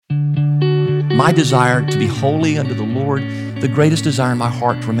my desire to be holy unto the Lord, the greatest desire in my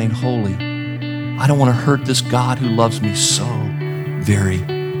heart to remain holy. I don't want to hurt this God who loves me so very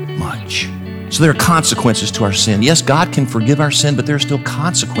much. So there are consequences to our sin. Yes, God can forgive our sin, but there are still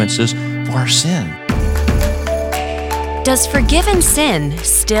consequences for our sin. Does forgiven sin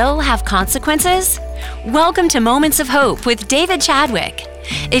still have consequences? Welcome to Moments of Hope with David Chadwick.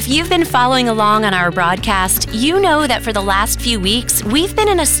 If you've been following along on our broadcast, you know that for the last few weeks, we've been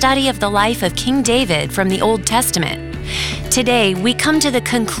in a study of the life of King David from the Old Testament. Today, we come to the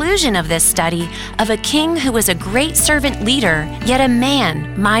conclusion of this study of a king who was a great servant leader, yet a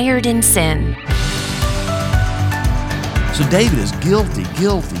man mired in sin. So David is guilty.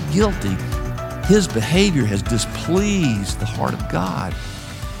 His behavior has displeased the heart of God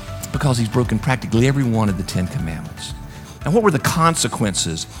because he's broken practically every one of the 10 Commandments. And what were the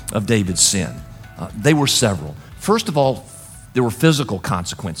consequences of David's sin? They were several. First of all, there were physical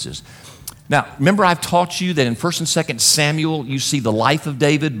consequences. Now, remember I've taught you that in 1 and 2 Samuel, you see the life of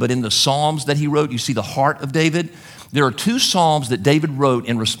David, but in the Psalms that he wrote, you see the heart of David. There are 2 Psalms that David wrote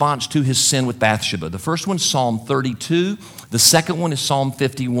in response to his sin with Bathsheba. The first one's Psalm 32. The second one is Psalm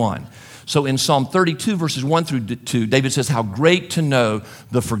 51. So in Psalm 32, verses 1 through 2, David says, how great to know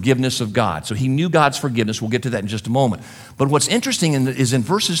the forgiveness of God. So he knew God's forgiveness. We'll get to that in just a moment. But what's interesting is in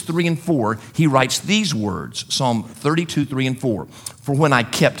verses 3 and 4, he writes these words, Psalm 32, 3 and 4. For when I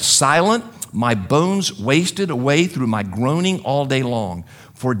kept silent, my bones wasted away through my groaning all day long.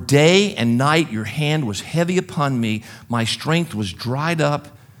 For day and night your hand was heavy upon me. My strength was dried up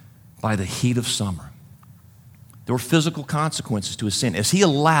by the heat of summer. There were physical consequences to his sin. As he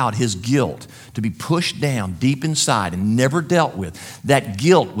allowed his guilt to be pushed down deep inside and never dealt with, that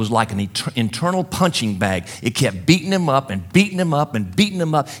guilt was like an internal punching bag. It kept beating him up and beating him up and beating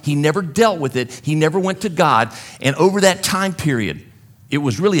him up. He never dealt with it. He never went to God. And over that time period, it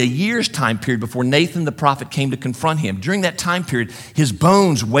was really a year's time period before Nathan the prophet came to confront him. During that time period, his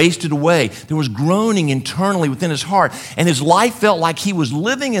bones wasted away. There was groaning internally within his heart, and his life felt like he was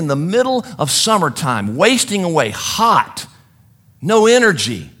living in the middle of summertime, wasting away, hot, no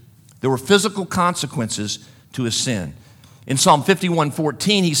energy. There were physical consequences to his sin. In Psalm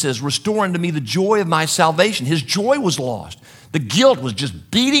 51:14, he says, restore unto me the joy of my salvation. His joy was lost. The guilt was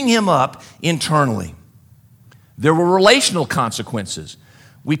just beating him up internally. There were relational consequences.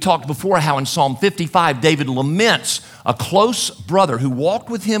 We talked before how in Psalm 55, David laments a close brother who walked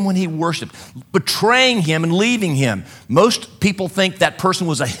with him when he worshiped, betraying him and leaving him. Most people think that person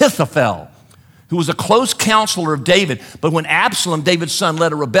was Ahithophel, who was a close counselor of David. But when Absalom, David's son,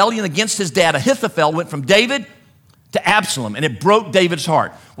 led a rebellion against his dad, Ahithophel went from David to Absalom, and it broke David's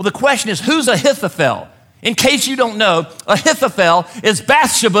heart. Well, the question is, who's Ahithophel? In case you don't know, Ahithophel is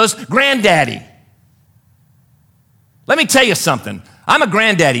Bathsheba's granddaddy. Let me tell you something. I'm a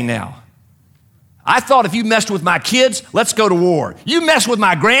granddaddy now. I thought if you messed with my kids, let's go to war. You mess with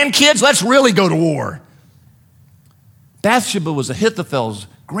my grandkids, let's really go to war. Bathsheba was Ahithophel's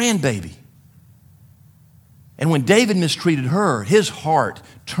grandbaby. And when David mistreated her, his heart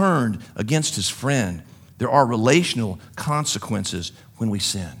turned against his friend. There are relational consequences when we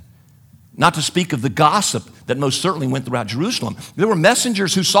sin. Not to speak of the gossip that most certainly went throughout Jerusalem. There were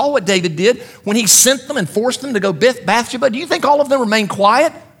messengers who saw what David did when he sent them and forced them to go Bathsheba. Do you think all of them remained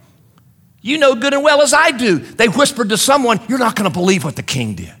quiet? You know good and well as I do. They whispered to someone, you're not going to believe what the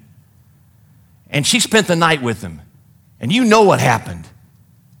king did. And she spent the night with him. And you know what happened.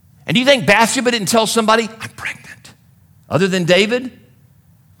 And do you think Bathsheba didn't tell somebody, I'm pregnant? Other than David,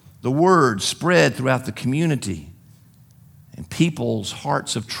 the word spread throughout the community. And people's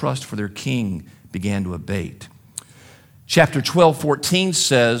hearts of trust for their king began to abate. Chapter 12:14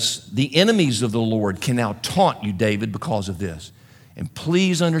 says, the enemies of the Lord can now taunt you, David, because of this. And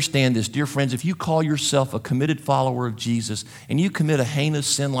please understand this, dear friends, if you call yourself a committed follower of Jesus and you commit a heinous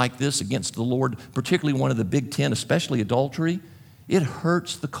sin like this against the Lord, particularly one of the big 10, especially adultery, it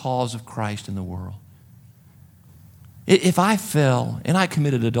hurts the cause of Christ in the world. If I fell and I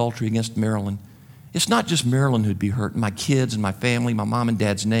committed adultery against Marilyn, it's not just Marilyn who'd be hurt, my kids and my family, my mom and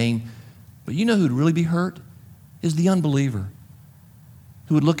dad's name. But you know who'd really be hurt? Is the unbeliever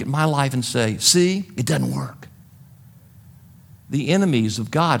who would look at my life and say, see, it doesn't work. The enemies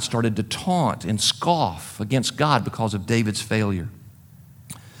of God started to taunt and scoff against God because of David's failure.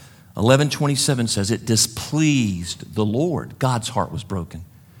 11:27 says, it displeased the Lord. God's heart was broken.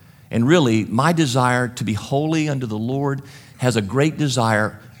 And really, my desire to be holy unto the Lord has a great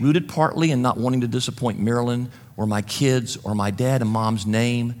desire, rooted partly in not wanting to disappoint Marilyn or my kids or my dad and mom's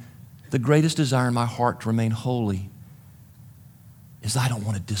name. The greatest desire in my heart to remain holy is I don't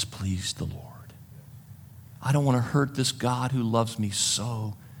want to displease the Lord. I don't want to hurt this God who loves me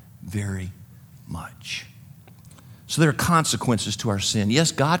so very much. So there are consequences to our sin.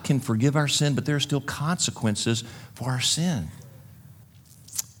 Yes, God can forgive our sin, but there are still consequences for our sin.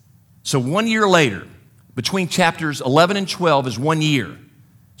 So 1 year later, between chapters 11 and 12 is 1 year.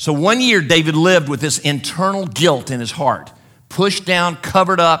 So 1 year, David lived with this internal guilt in his heart, pushed down,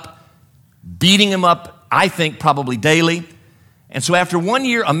 covered up, beating him up, I think, probably daily. And so after 1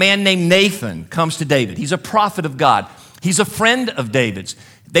 year, a man named Nathan comes to David. He's a prophet of God. He's a friend of David's.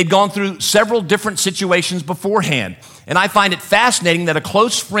 They'd gone through several different situations beforehand. And I find it fascinating that a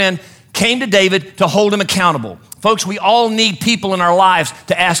close friend came to David to hold him accountable. Folks, we all need people in our lives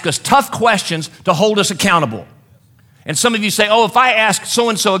to ask us tough questions to hold us accountable. And some of you say, oh, if I ask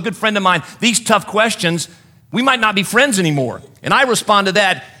so-and-so, a good friend of mine, these tough questions, we might not be friends anymore. And I respond to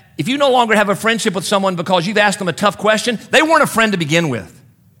that, if you no longer have a friendship with someone because you've asked them a tough question, they weren't a friend to begin with.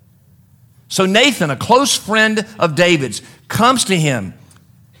 So Nathan, a close friend of David's, comes to him.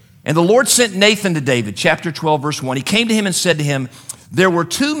 And the Lord sent Nathan to David, chapter 12, verse 1. He came to him and said to him, there were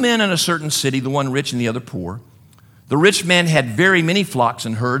two men in a certain city, the one rich and the other poor. The rich man had very many flocks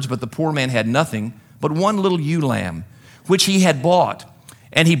and herds, but the poor man had nothing but one little ewe lamb, which he had bought.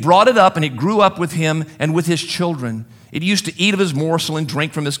 And he brought it up, and it grew up with him and with his children. It used to eat of his morsel and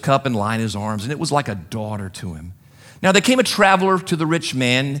drink from his cup and lie in his arms, and it was like a daughter to him. Now there came a traveler to the rich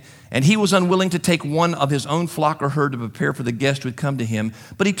man, and he was unwilling to take one of his own flock or herd to prepare for the guest who had come to him.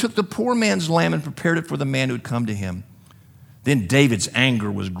 But he took the poor man's lamb and prepared it for the man who had come to him. Then David's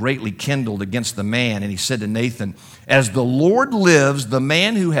anger was greatly kindled against the man, and he said to Nathan, as the Lord lives, the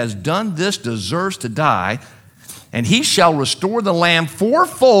man who has done this deserves to die, and he shall restore the lamb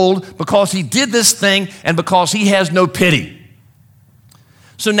fourfold because he did this thing and because he has no pity.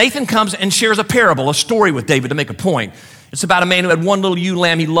 So Nathan comes and shares a parable, a story with David to make a point. It's about a man who had one little ewe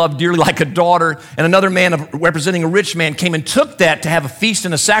lamb he loved dearly like a daughter, and another man representing a rich man came and took that to have a feast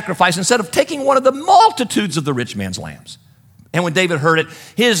and a sacrifice instead of taking one of the multitudes of the rich man's lambs. And when David heard it,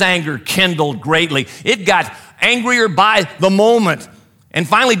 his anger kindled greatly. It got angrier by the moment. And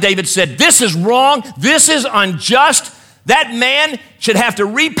finally David said, this is wrong, this is unjust. That man should have to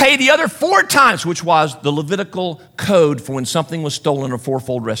repay the other 4 times, which was the Levitical code for when something was stolen, a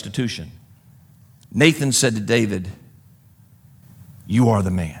fourfold restitution. Nathan said to David, you are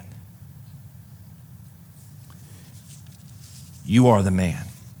the man. You are the man.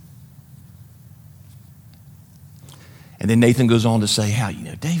 And then Nathan goes on to say how,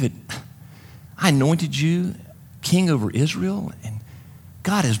 David, I anointed you king over Israel, and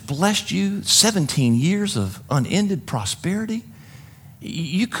God has blessed you 17 years of unended prosperity.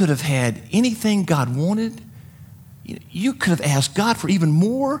 You could have had anything God wanted. You could have asked God for even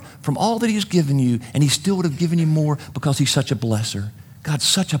more from all that he's given you, and he still would have given you more because he's such a blesser. God's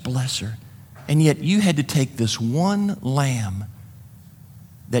such a blesser. And yet you had to take this one lamb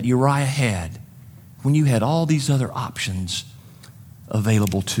that Uriah had when you had all these other options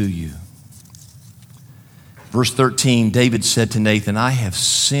available to you. Verse 13, David said to Nathan, I have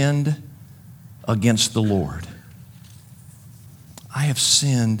sinned against the Lord. I have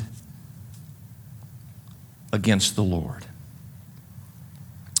sinned against the Lord.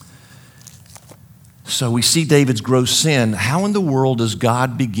 So we see David's gross sin. How in the world does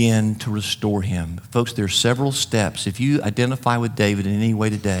God begin to restore him? Folks, there are several steps. If you identify with David in any way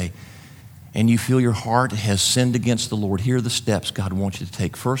today and you feel your heart has sinned against the Lord, here are the steps God wants you to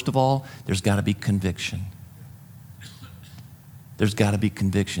take. First of all, there's got to be conviction. There's got to be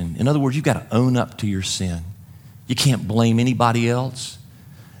conviction. In other words, you've got to own up to your sin. You can't blame anybody else.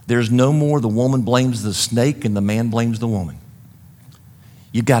 There's no more the woman blames the snake and the man blames the woman.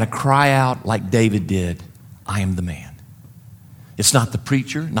 You've got to cry out like David did, I am the man. It's not the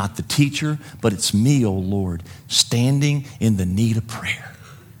preacher, not the teacher, but it's me, O Lord, standing in the need of prayer.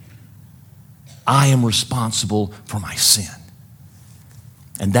 I am responsible for my sin.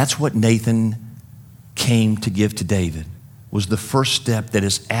 And that's what Nathan came to give to David, was the first step that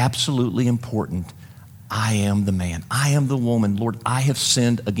is absolutely important. I am the man. I am the woman. Lord, I have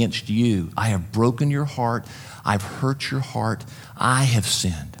sinned against you. I have broken your heart. I've hurt your heart. I have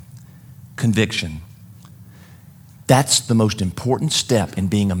sinned. Conviction. That's the most important step in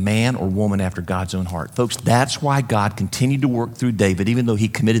being a man or woman after God's own heart. Folks, that's why God continued to work through David, even though he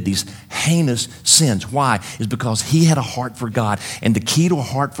committed these heinous sins. Why? Is because he had a heart for God. And the key to a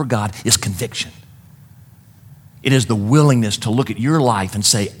heart for God is conviction. It is the willingness to look at your life and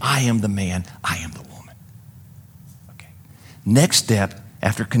say, I am the man, I am the woman. Okay. Next step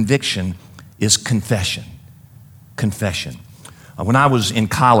after conviction is confession. Confession. When I was in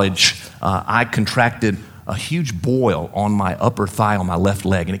college, I contracted a huge boil on my upper thigh on my left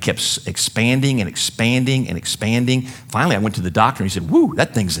leg, and it kept expanding and expanding and expanding. Finally, I went to the doctor, and he said, whoo,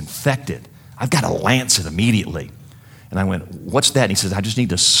 that thing's infected. I've got to lance it immediately. And I went, what's that? And he says, I just need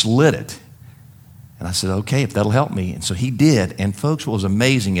to slit it. And I said, okay, if that'll help me. And so he did. And folks, what was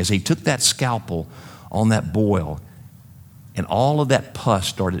amazing is he took that scalpel on that boil, and all of that pus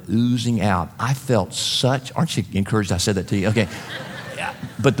started oozing out. I felt such, aren't you encouraged I said that to you? Okay.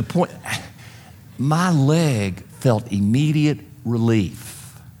 But the point, my leg felt immediate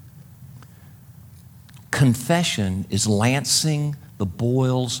relief. Confession is lancing the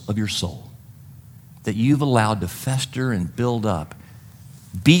boils of your soul that you've allowed to fester and build up,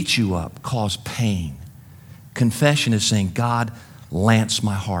 beat you up, cause pain. Confession is saying, God, lance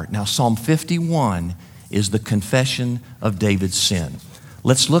my heart. Now, Psalm 51 is the confession of David's sin.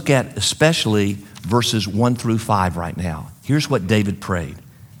 Let's look at especially verses 1 through 5 right now. Here's what David prayed.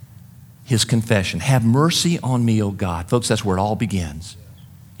 His confession, have mercy on me, O God. Folks, that's where it all begins.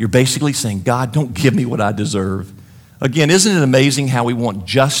 You're basically saying, God, don't give me what I deserve. Again, isn't it amazing how we want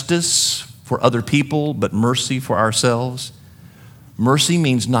justice for other people, but mercy for ourselves? Mercy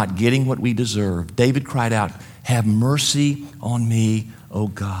means not getting what we deserve. David cried out, have mercy on me, O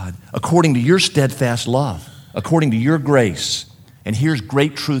God, according to your steadfast love, according to your grace. And here's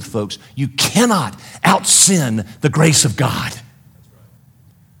great truth, folks. You cannot out-sin the grace of God.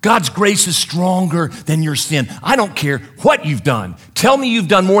 God's grace is stronger than your sin. I don't care what you've done. Tell me you've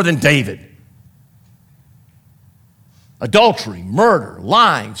done more than David. Adultery, murder,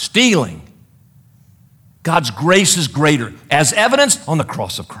 lying, stealing. God's grace is greater, as evidenced on the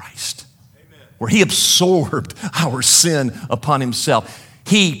cross of Christ, where he absorbed our sin upon himself.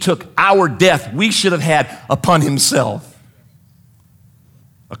 He took our death we should have had upon himself.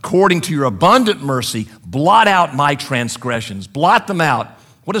 According to your abundant mercy, blot out my transgressions. Blot them out.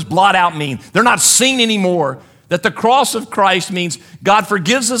 What does blot out mean? They're not seen anymore. That the cross of Christ means God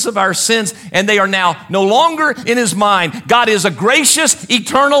forgives us of our sins, and they are now no longer in his mind. God is a gracious,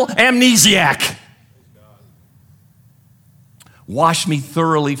 eternal amnesiac. Wash me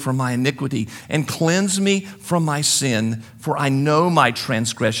thoroughly from my iniquity and cleanse me from my sin, for I know my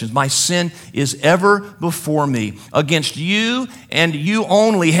transgressions. My sin is ever before me. Against you and you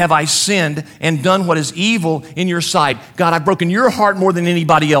only have I sinned and done what is evil in your sight. God, I've broken your heart more than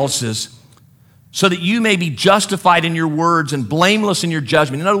anybody else's, so that you may be justified in your words and blameless in your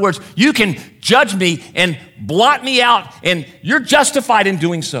judgment. In other words, you can judge me and blot me out, and you're justified in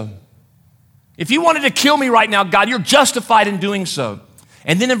doing so. If you wanted to kill me right now, God, you're justified in doing so.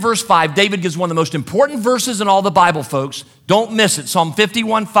 And then in verse 5, David gives one of the most important verses in all the Bible, folks. Don't miss it. Psalm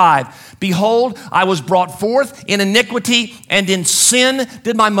 51:5. Behold, I was brought forth in iniquity, and in sin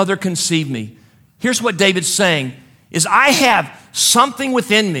did my mother conceive me. Here's what David's saying, is I have something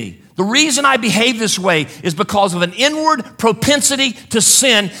within me. The reason I behave this way is because of an inward propensity to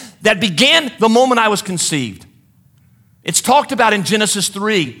sin that began the moment I was conceived. It's talked about in Genesis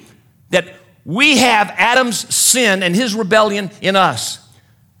 3 that we have Adam's sin and his rebellion in us.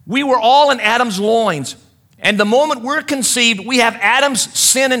 We were all in Adam's loins. And the moment we're conceived, we have Adam's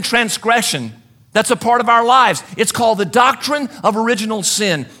sin and transgression. That's a part of our lives. It's called the doctrine of original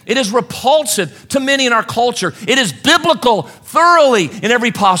sin. It is repulsive to many in our culture. It is biblical thoroughly in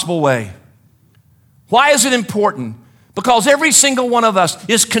every possible way. Why is it important? Because every single one of us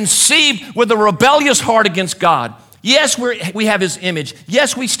is conceived with a rebellious heart against God. Yes, we have his image.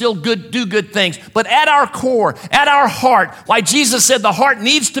 Yes, we still do good things. But at our core, at our heart, why Jesus said the heart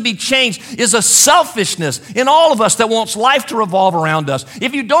needs to be changed, is a selfishness in all of us that wants life to revolve around us.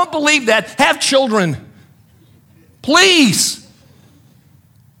 If you don't believe that, have children. Please.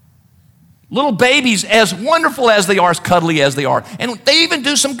 Little babies, as wonderful as they are, as cuddly as they are. And they even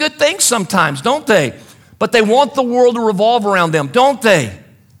do some good things sometimes, don't they? But they want the world to revolve around them, don't they?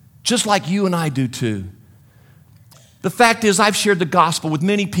 Just like you and I do too. The fact is, I've shared the gospel with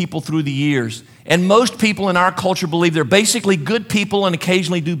many people through the years, and most people in our culture believe they're basically good people and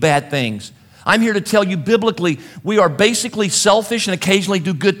occasionally do bad things. I'm here to tell you, biblically, we are basically selfish and occasionally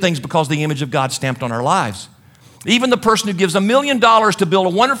do good things because of the image of God stamped on our lives. Even the person who gives $1 million to build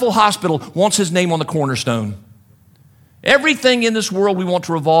a wonderful hospital wants his name on the cornerstone. Everything in this world we want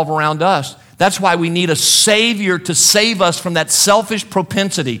to revolve around us. That's why we need a Savior to save us from that selfish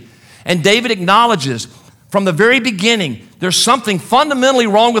propensity. And David acknowledges, from the very beginning, there's something fundamentally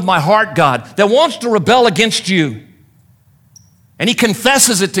wrong with my heart, God, that wants to rebel against you. And he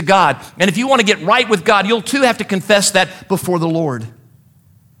confesses it to God. And if you want to get right with God, you'll too have to confess that before the Lord.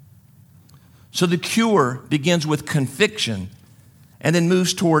 So the cure begins with conviction and then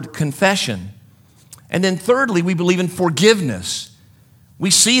moves toward confession. And then thirdly, we believe in forgiveness. We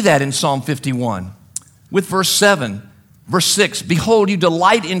see that in Psalm 51 with verse 7. Verse 6, behold, you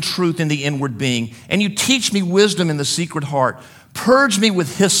delight in truth in the inward being, and you teach me wisdom in the secret heart. Purge me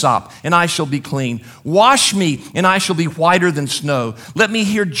with hyssop, and I shall be clean. Wash me, and I shall be whiter than snow. Let me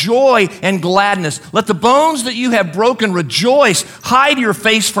hear joy and gladness. Let the bones that you have broken rejoice. Hide your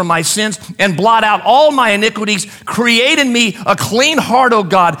face from my sins and blot out all my iniquities. Create in me a clean heart, O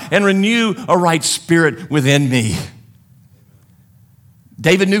God, and renew a right spirit within me.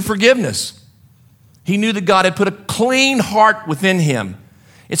 David knew forgiveness. He knew that God had put a clean heart within him.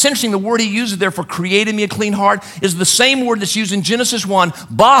 It's interesting, the word he uses there for creating me a clean heart is the same word that's used in Genesis 1,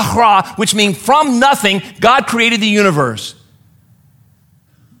 bara, which means from nothing, God created the universe.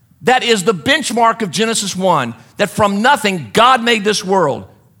 That is the benchmark of Genesis 1, that from nothing, God made this world.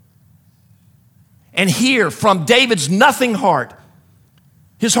 And here, from David's nothing heart,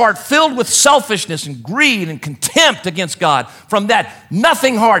 his heart filled with selfishness and greed and contempt against God, from that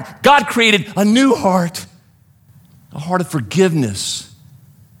nothing heart, God created a new heart, a heart of forgiveness.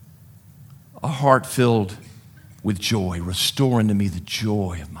 A heart filled with joy, restore unto me the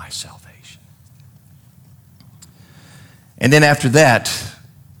joy of my salvation. And then after that,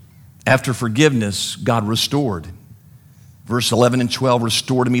 after forgiveness, God restored. Verse 11 and 12,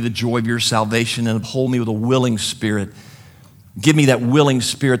 restore to me the joy of your salvation and uphold me with a willing spirit. Give me that willing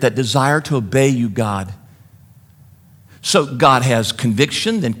spirit, that desire to obey you, God. So God has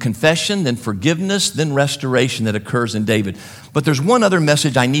conviction, then confession, then forgiveness, then restoration that occurs in David. But there's one other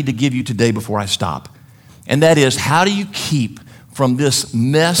message I need to give you today before I stop. And that is, how do you keep from this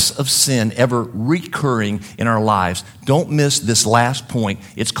mess of sin ever recurring in our lives? Don't miss this last point.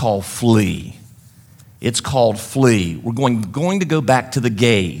 It's called flee. It's called flee. We're going to go back to the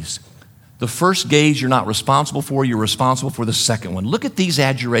gaze. The first gaze you're not responsible for, you're responsible for the second one. Look at these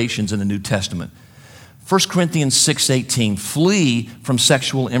adjurations in the New Testament. 1 Corinthians 6:18, flee from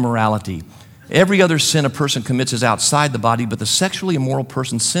sexual immorality. Every other sin a person commits is outside the body, but the sexually immoral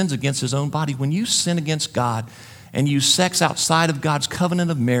person sins against his own body. When you sin against God and use sex outside of God's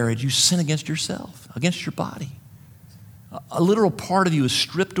covenant of marriage, you sin against yourself, against your body. A literal part of you is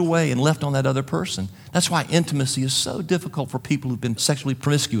stripped away and left on that other person. That's why intimacy is so difficult for people who've been sexually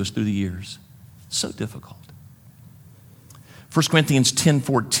promiscuous through the years. So difficult. 1 Corinthians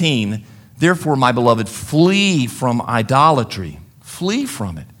 10:14, therefore, my beloved, flee from idolatry. Flee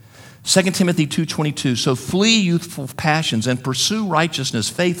from it. 2 Timothy 2:22, so flee youthful passions and pursue righteousness,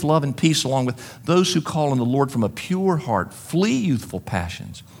 faith, love, and peace, along with those who call on the Lord from a pure heart. Flee youthful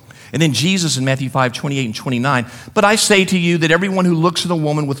passions. And then Jesus in Matthew 5:28 and 29, but I say to you that everyone who looks at a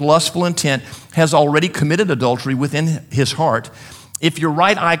woman with lustful intent has already committed adultery within his heart. If your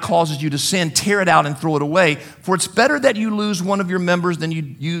right eye causes you to sin, tear it out and throw it away. For it's better that you lose one of your members than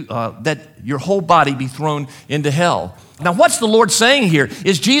that your whole body be thrown into hell. Now, what's the Lord saying here?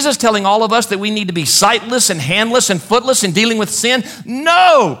 Is Jesus telling all of us that we need to be sightless and handless and footless in dealing with sin?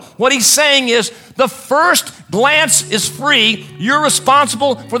 No. What he's saying is the first glance is free. You're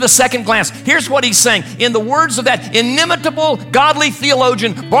responsible for the second glance. Here's what he's saying. In the words of that inimitable godly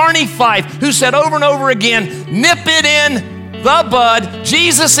theologian, Barney Fife, who said over and over again, nip it in the bud,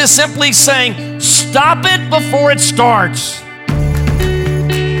 Jesus is simply saying, stop it before it starts.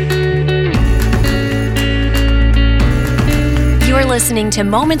 You're listening to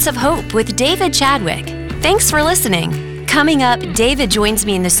Moments of Hope with David Chadwick. Thanks for listening. Coming up, David joins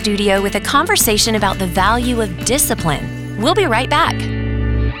me in the studio with a conversation about the value of discipline. We'll be right back.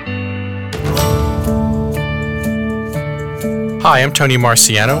 Hi, I'm Tony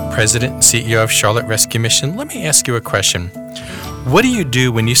Marciano, President and CEO of Charlotte Rescue Mission. Let me ask you a question. What do you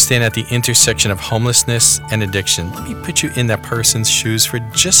do when you stand at the intersection of homelessness and addiction? Let me put you in that person's shoes for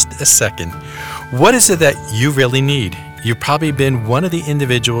just a second. What is it that you really need? You've probably been one of the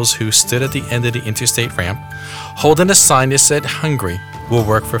individuals who stood at the end of the interstate ramp, holding a sign that said, hungry, will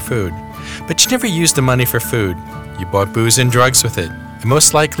work for food. But you never used the money for food. You bought booze and drugs with it. And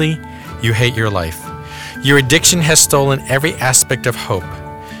most likely, you hate your life. Your addiction has stolen every aspect of hope.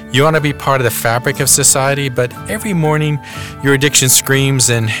 You want to be part of the fabric of society, but every morning your addiction screams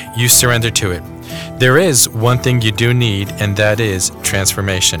and you surrender to it. There is one thing you do need, and that is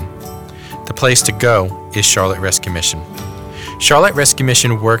transformation. The place to go is Charlotte Rescue Mission. Charlotte Rescue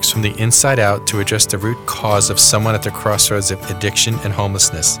Mission works from the inside out to address the root cause of someone at the crossroads of addiction and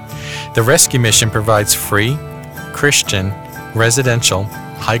homelessness. The Rescue Mission provides free, Christian, residential,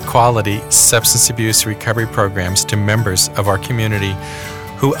 high-quality substance abuse recovery programs to members of our community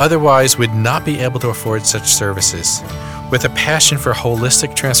who otherwise would not be able to afford such services. With a passion for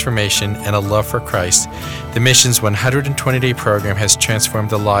holistic transformation and a love for Christ, the mission's 120-day program has transformed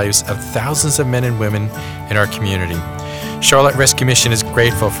the lives of thousands of men and women in our community. Charlotte Rescue Mission is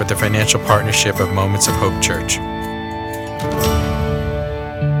grateful for the financial partnership of Moments of Hope Church.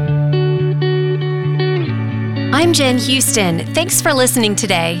 I'm Jen Houston. Thanks for listening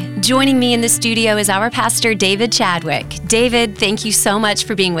today. Joining me in the studio is our pastor, David Chadwick. David, thank you so much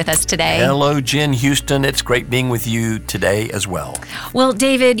for being with us today. Hello, Jen Houston. It's great being with you today as well. Well,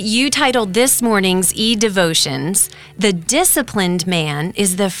 David, you titled this morning's e-devotions, "The Disciplined Man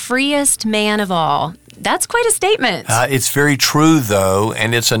is the Freest Man of All." That's quite a statement. It's very true, though,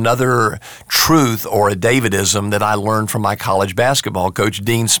 and it's another truth or a Davidism that I learned from my college basketball coach,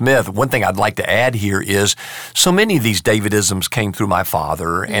 Dean Smith. One thing I'd like to add here is so many of these Davidisms came through my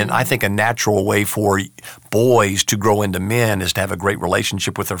father, and I think a natural way for boys to grow into men is to have a great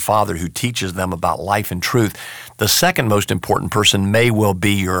relationship with their father who teaches them about life and truth. The second most important person may well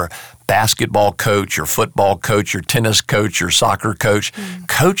be your basketball coach, your football coach, your tennis coach, your soccer coach.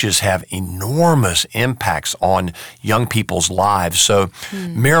 Coaches have enormous impacts on young people's lives. So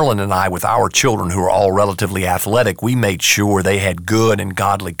Marilyn and I, with our children who are all relatively athletic, we made sure they had good and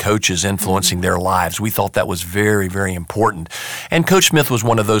godly coaches influencing their lives. We thought that was very, very important. And Coach Smith was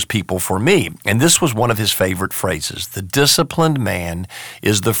one of those people for me. And this was one of his favorite phrases: "The disciplined man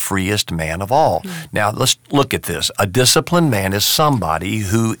is the freest man of all." Now, let's look at this. A disciplined man is somebody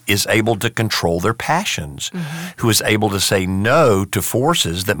who is able to control their passions, who is able to say no to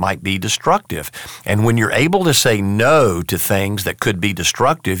forces that might be destructive. And when you're able to say no to things that could be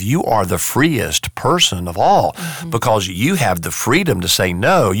destructive, you are the freest person of all because you have the freedom to say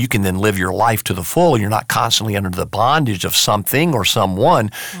no. You can then live your life to the full. You're not constantly under the bondage of something or someone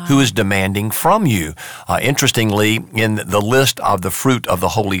who is demanding from you. Interestingly, in the list of the fruit of the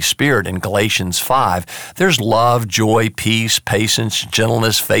Holy Spirit in Galatians 5, there's love, joy, peace, patience,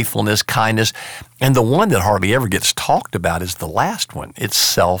 gentleness, faithfulness, kindness, and the one that hardly ever gets talked about is the last one. It's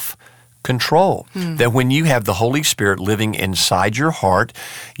self-control. That when you have the Holy Spirit living inside your heart,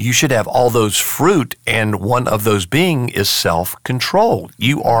 you should have all those fruit, and one of those being is self-control.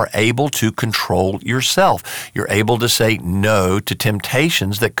 You are able to control yourself. You're able to say no to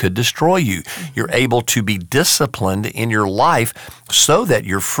temptations that could destroy you. You're able to be disciplined in your life so that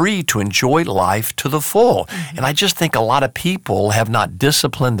you're free to enjoy life to the full. And I just think a lot of people have not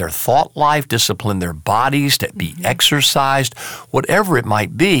disciplined their thought life, disciplined their bodies to be exercised, whatever it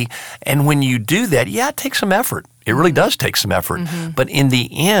might be. And when you do that, it takes some effort. It really does take some effort. But in the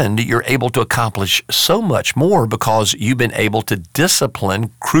end, you're able to accomplish so much more because you've been able to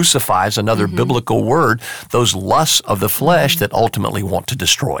discipline, crucify is another biblical word, those lusts of the flesh that ultimately want to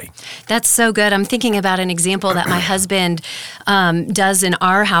destroy. That's so good. I'm thinking about an example that my husband does in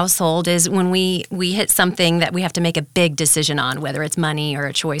our household is when we hit something that we have to make a big decision on, whether it's money or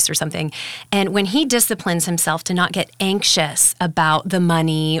a choice or something. And when he disciplines himself to not get anxious about the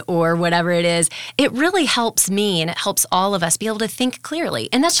money or whatever it is, it really helps me and it helps all of us be able to think clearly.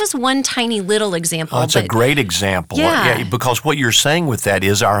 And that's just one tiny little example. That's a great example. Yeah. Because what you're saying with that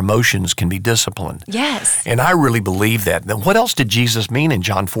is our emotions can be disciplined. Yes. And I really believe that. Then what else did Jesus mean in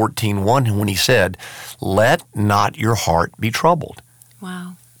John 14:1 when he said, "Let not your heart be troubled"?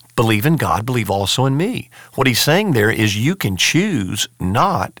 Wow. Believe in God, believe also in me. What he's saying there is you can choose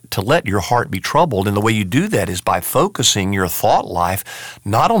not to let your heart be troubled. And the way you do that is by focusing your thought life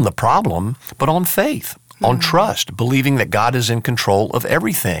not on the problem, but on faith, on trust, believing that God is in control of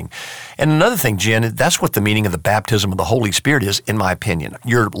everything. And another thing, Jen, that's what the meaning of the baptism of the Holy Spirit is, in my opinion.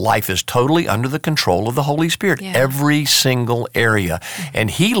 Your life is totally under the control of the Holy Spirit, every single area.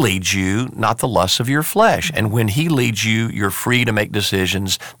 And He leads you, not the lusts of your flesh. And when He leads you, you're free to make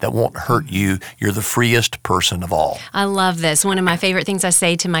decisions that won't hurt you. You're the freest person of all. I love this. One of my favorite things I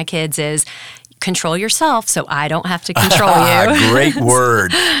say to my kids is, control yourself so I don't have to control you. Great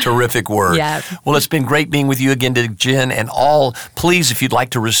word. Terrific word. Yeah. Well, it's been great being with you again, Jen, and all. Please, if you'd like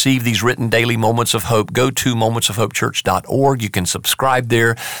to receive these written daily moments of hope, go to momentsofhopechurch.org. You can subscribe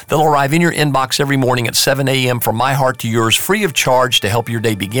there. They'll arrive in your inbox every morning at 7 a.m. from my heart to yours, free of charge, to help your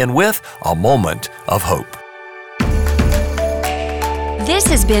day begin with a moment of hope. This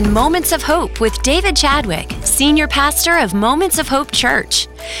has been Moments of Hope with David Chadwick, Senior Pastor of Moments of Hope Church.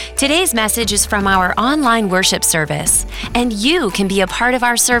 Today's message is from our online worship service, and you can be a part of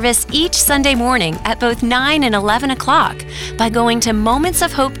our service each Sunday morning at both 9 and 11 o'clock by going to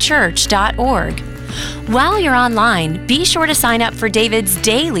momentsofhopechurch.org. While you're online, be sure to sign up for David's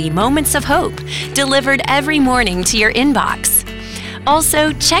daily Moments of Hope, delivered every morning to your inbox.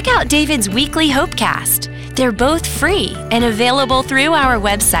 Also, check out David's weekly Hopecast. They're both free and available through our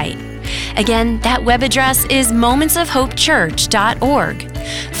website. Again, that web address is momentsofhopechurch.org.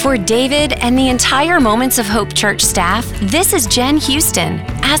 For David and the entire Moments of Hope Church staff, this is Jen Houston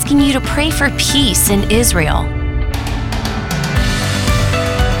asking you to pray for peace in Israel.